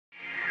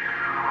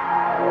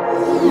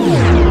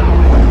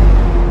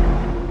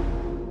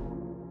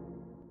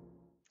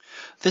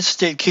This is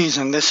Dave Keys,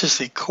 and this is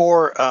the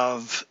core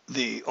of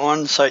the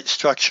on-site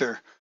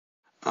structure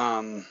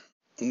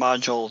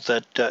module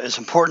that is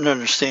important to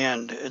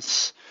understand.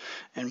 It's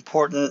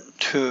important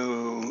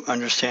to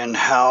understand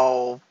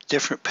how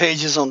different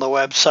pages on the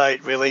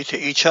website relate to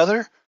each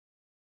other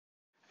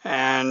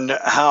and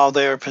how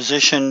they are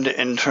positioned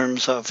in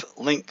terms of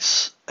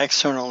links,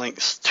 external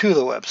links to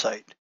the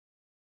website.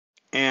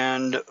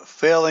 And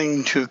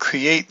failing to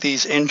create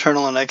these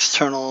internal and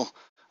external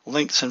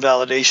links and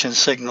validation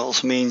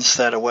signals means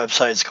that a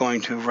website is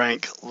going to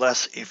rank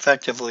less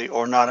effectively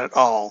or not at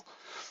all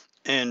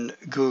in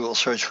Google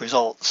search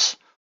results.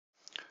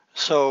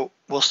 So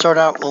we'll start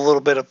out with a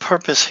little bit of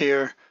purpose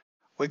here.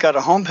 We got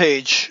a home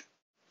page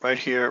right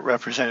here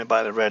represented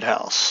by the red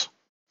house.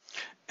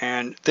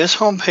 And this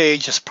home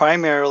page is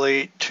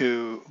primarily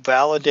to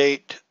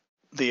validate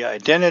the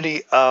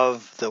identity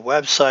of the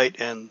website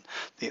and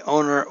the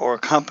owner or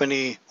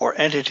company or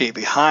entity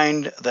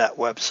behind that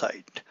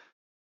website.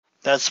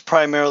 That's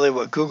primarily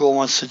what Google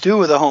wants to do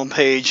with a home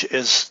page,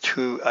 is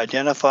to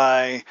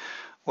identify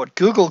what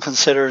Google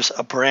considers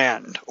a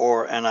brand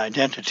or an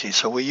identity.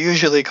 So we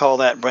usually call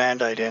that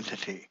brand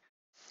identity.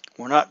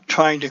 We're not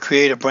trying to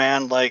create a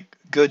brand like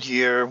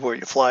Goodyear where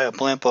you fly a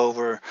blimp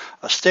over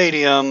a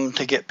stadium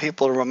to get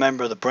people to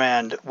remember the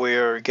brand.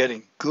 We're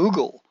getting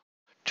Google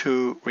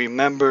to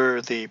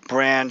remember the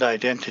brand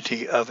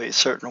identity of a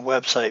certain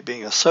website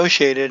being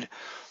associated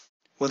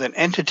with an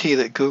entity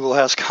that Google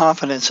has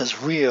confidence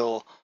is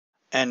real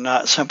and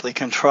not simply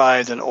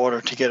contrived in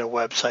order to get a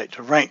website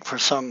to rank for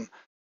some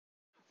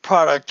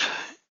product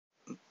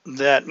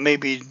that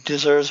maybe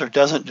deserves or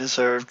doesn't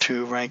deserve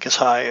to rank as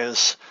high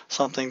as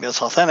something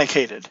that's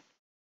authenticated.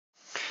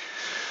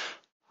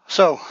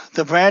 So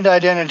the brand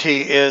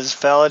identity is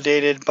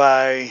validated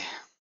by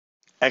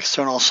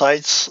external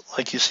sites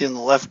like you see on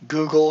the left: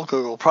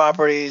 Google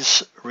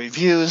properties,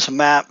 reviews,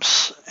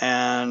 maps,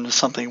 and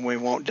something we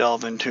won't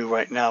delve into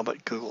right now,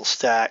 but Google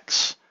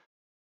Stacks.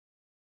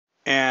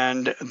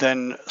 And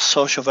then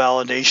social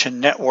validation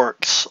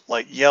networks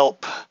like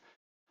Yelp,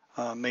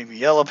 maybe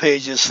Yellow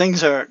Pages, things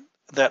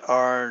that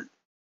are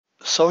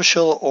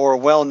social or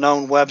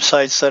well-known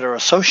websites that are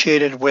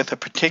associated with a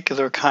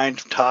particular kind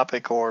of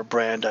topic or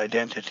brand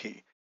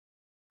identity.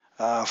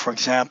 For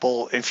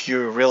example, if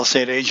you're a real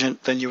estate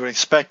agent, then you would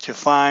expect to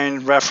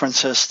find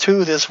references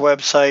to this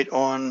website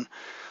on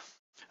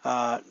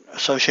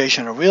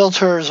Association of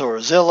Realtors or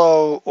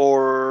Zillow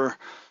or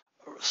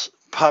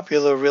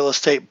popular real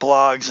estate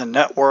blogs and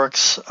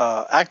networks,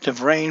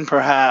 Active Rain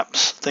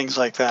perhaps, things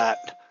like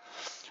that.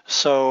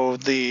 So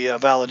the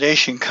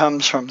validation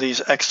comes from these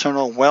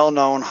external,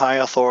 well-known,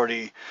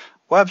 high-authority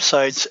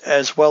websites,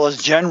 as well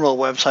as general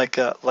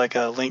websites like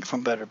a link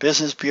from Better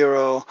Business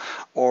Bureau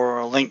or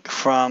a link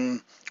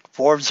from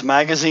Forbes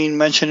magazine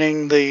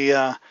mentioning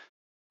the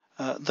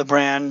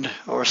brand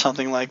or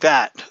something like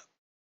that.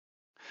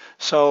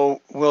 So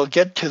we'll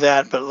get to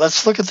that, but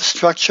let's look at the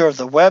structure of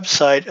the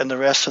website and the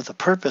rest of the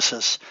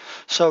purposes.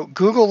 So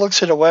Google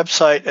looks at a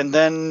website, and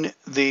then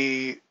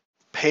the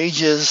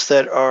pages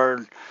that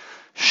are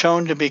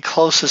shown to be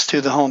closest to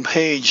the home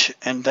page,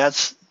 and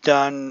that's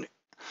done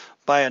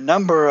by a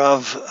number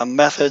of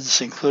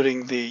methods,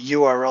 including the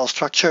URL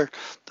structure,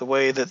 the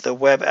way that the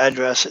web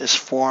address is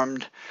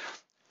formed,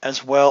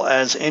 as well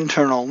as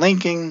internal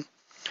linking.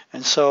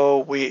 And so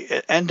we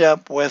end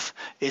up with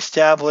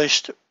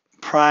established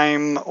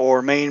prime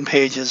or main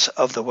pages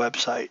of the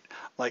website.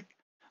 Like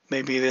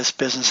maybe this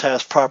business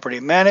has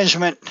property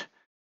management,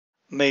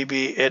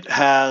 maybe it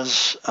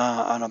has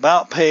an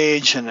about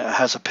page, and it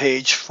has a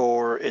page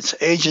for its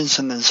agents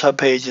and then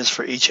subpages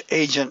for each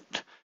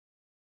agent.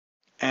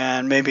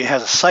 And maybe it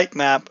has a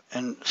sitemap,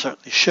 and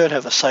certainly should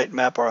have a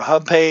sitemap or a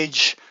hub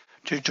page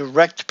to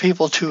direct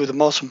people to the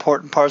most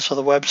important parts of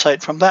the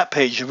website from that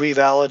page to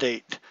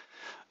revalidate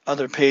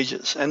other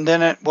pages. And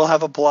then it will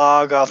have a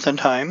blog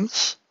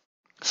oftentimes,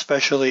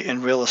 especially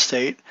in real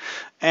estate,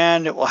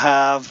 and it will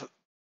have,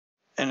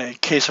 in a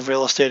case of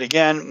real estate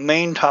again,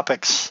 main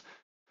topics,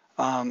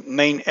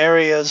 main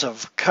areas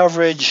of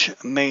coverage,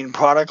 main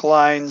product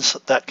lines,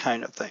 that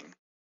kind of thing.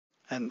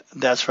 And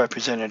that's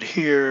represented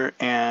here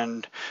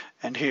and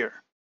here.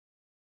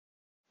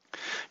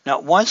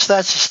 Now, once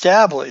that's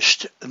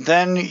established,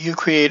 then you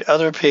create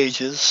other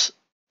pages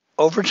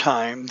over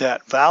time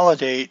that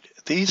validate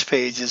these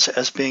pages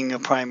as being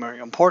of primary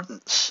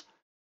importance.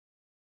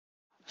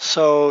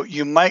 So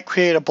you might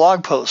create a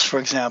blog post, for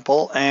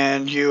example,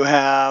 and you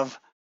have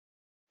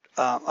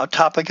a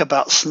topic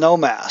about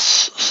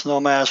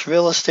snowmass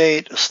real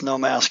estate,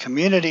 snowmass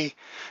community.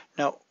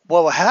 Now,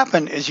 what will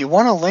happen is you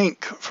want to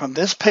link from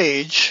this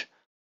page,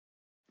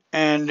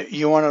 and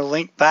you want to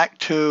link back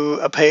to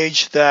a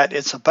page that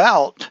it's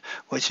about,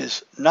 which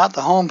is not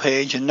the home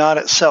page and not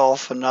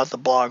itself and not the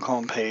blog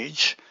home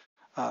page,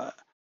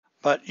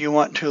 but you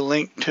want to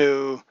link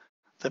to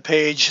the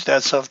page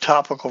that's of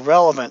topical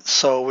relevance.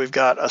 So we've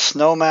got a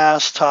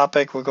snowmass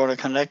topic. We're going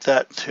to connect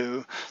that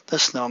to the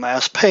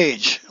snowmass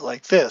page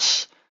like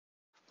this.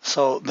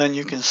 So then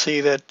you can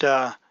see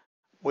that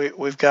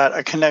we've got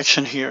a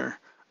connection here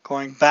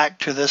going back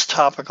to this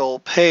topical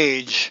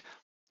page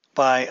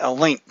by a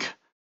link.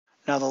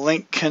 Now the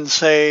link can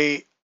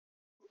say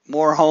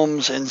more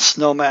homes in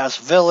Snowmass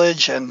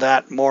Village, and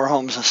that more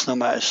homes in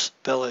Snowmass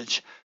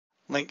Village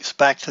links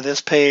back to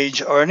this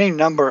page, or any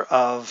number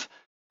of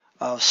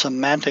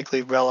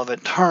semantically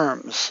relevant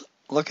terms.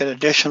 Look at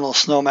additional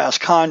Snowmass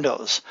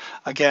condos.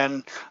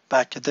 Again,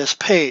 back to this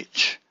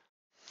page.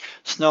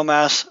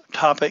 Snowmass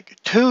topic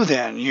 2,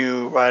 then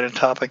you write a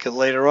topic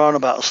later on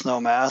about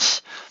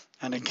Snowmass,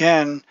 and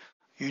again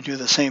you do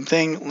the same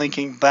thing,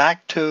 linking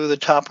back to the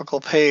topical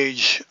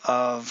page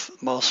of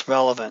most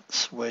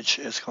relevance, which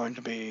is going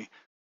to be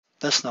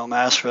the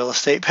Snowmass real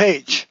estate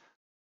page.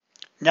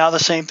 Now the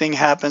same thing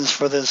happens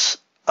for this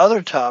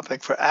other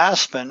topic for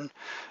Aspen,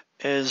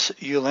 is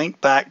you link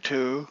back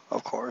to,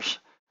 of course,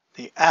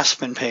 the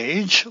Aspen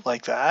page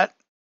like that,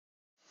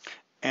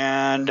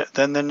 and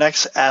then the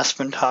next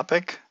Aspen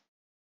topic,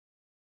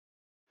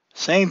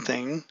 same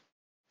thing,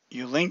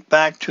 you link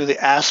back to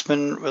the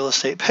Aspen real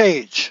estate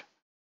page.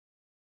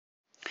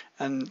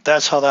 And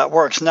that's how that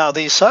works. Now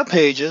these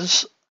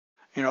subpages,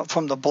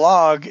 from the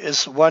blog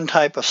is one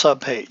type of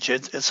subpage.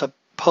 It's a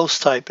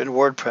post type in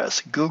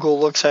WordPress. Google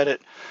looks at it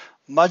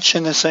much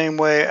in the same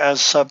way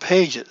as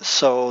subpages.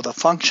 So the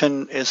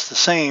function is the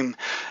same.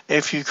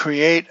 If you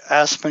create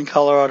Aspen,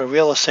 Colorado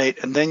real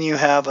estate, and then you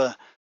have a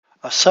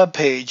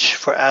subpage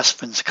for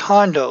Aspen's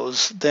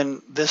condos,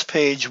 then this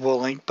page will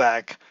link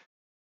back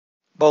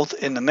both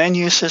in the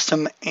menu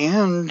system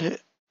and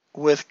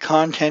with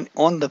content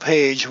on the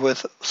page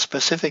with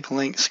specific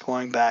links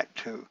going back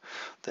to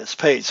this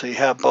page. So you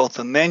have both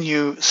the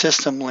menu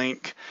system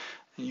link,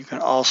 and you can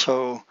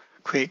also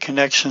create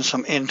connections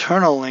from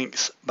internal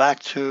links back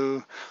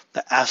to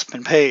the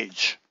Aspen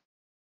page.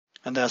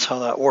 And that's how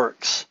that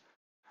works.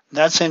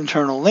 That's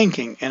internal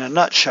linking in a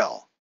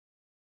nutshell.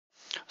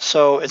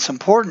 So it's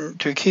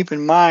important to keep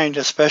in mind,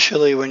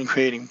 especially when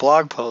creating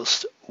blog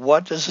posts,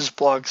 what does this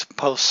blog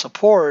post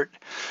support,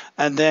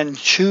 and then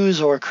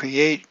choose or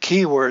create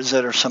keywords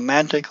that are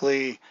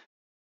semantically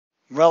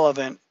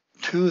relevant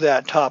to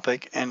that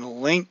topic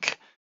and link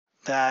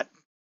that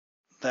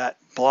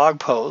blog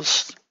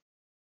post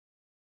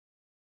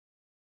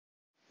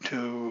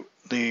to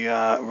the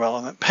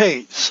relevant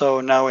page.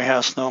 So now we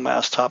have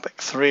Snowmass topic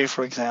 3,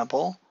 for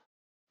example,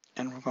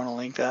 and we're going to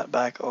link that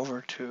back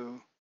over to,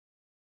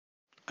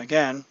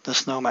 again, the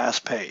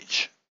Snowmass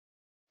page,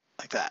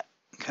 like that,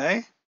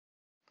 okay?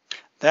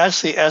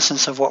 That's the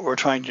essence of what we're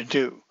trying to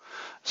do.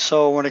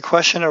 So when a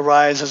question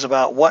arises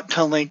about what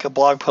to link a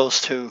blog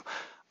post to,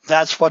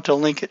 that's what to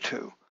link it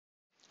to,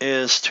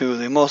 is to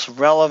the most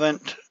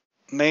relevant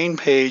main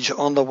page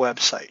on the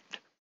website.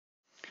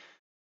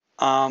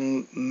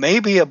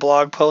 Maybe a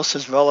blog post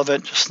is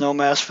relevant to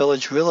Snowmass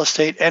Village real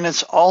estate, and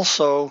it's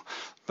also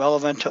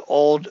relevant to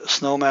old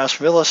Snowmass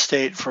real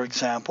estate, for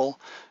example,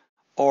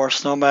 or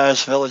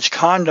Snowmass Village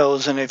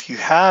condos. And if you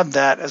have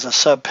that as a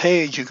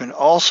sub-page, you can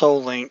also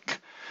link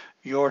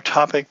your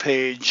topic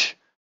page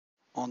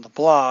on the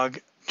blog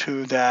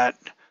to that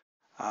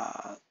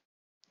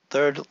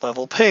third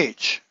level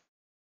page,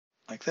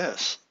 like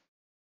this.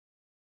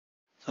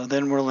 So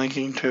then we're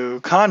linking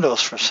to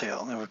condos for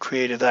sale, and we've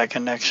created that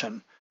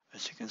connection,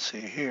 as you can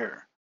see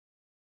here.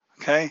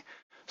 Okay,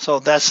 so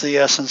that's the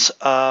essence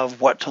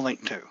of what to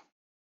link to.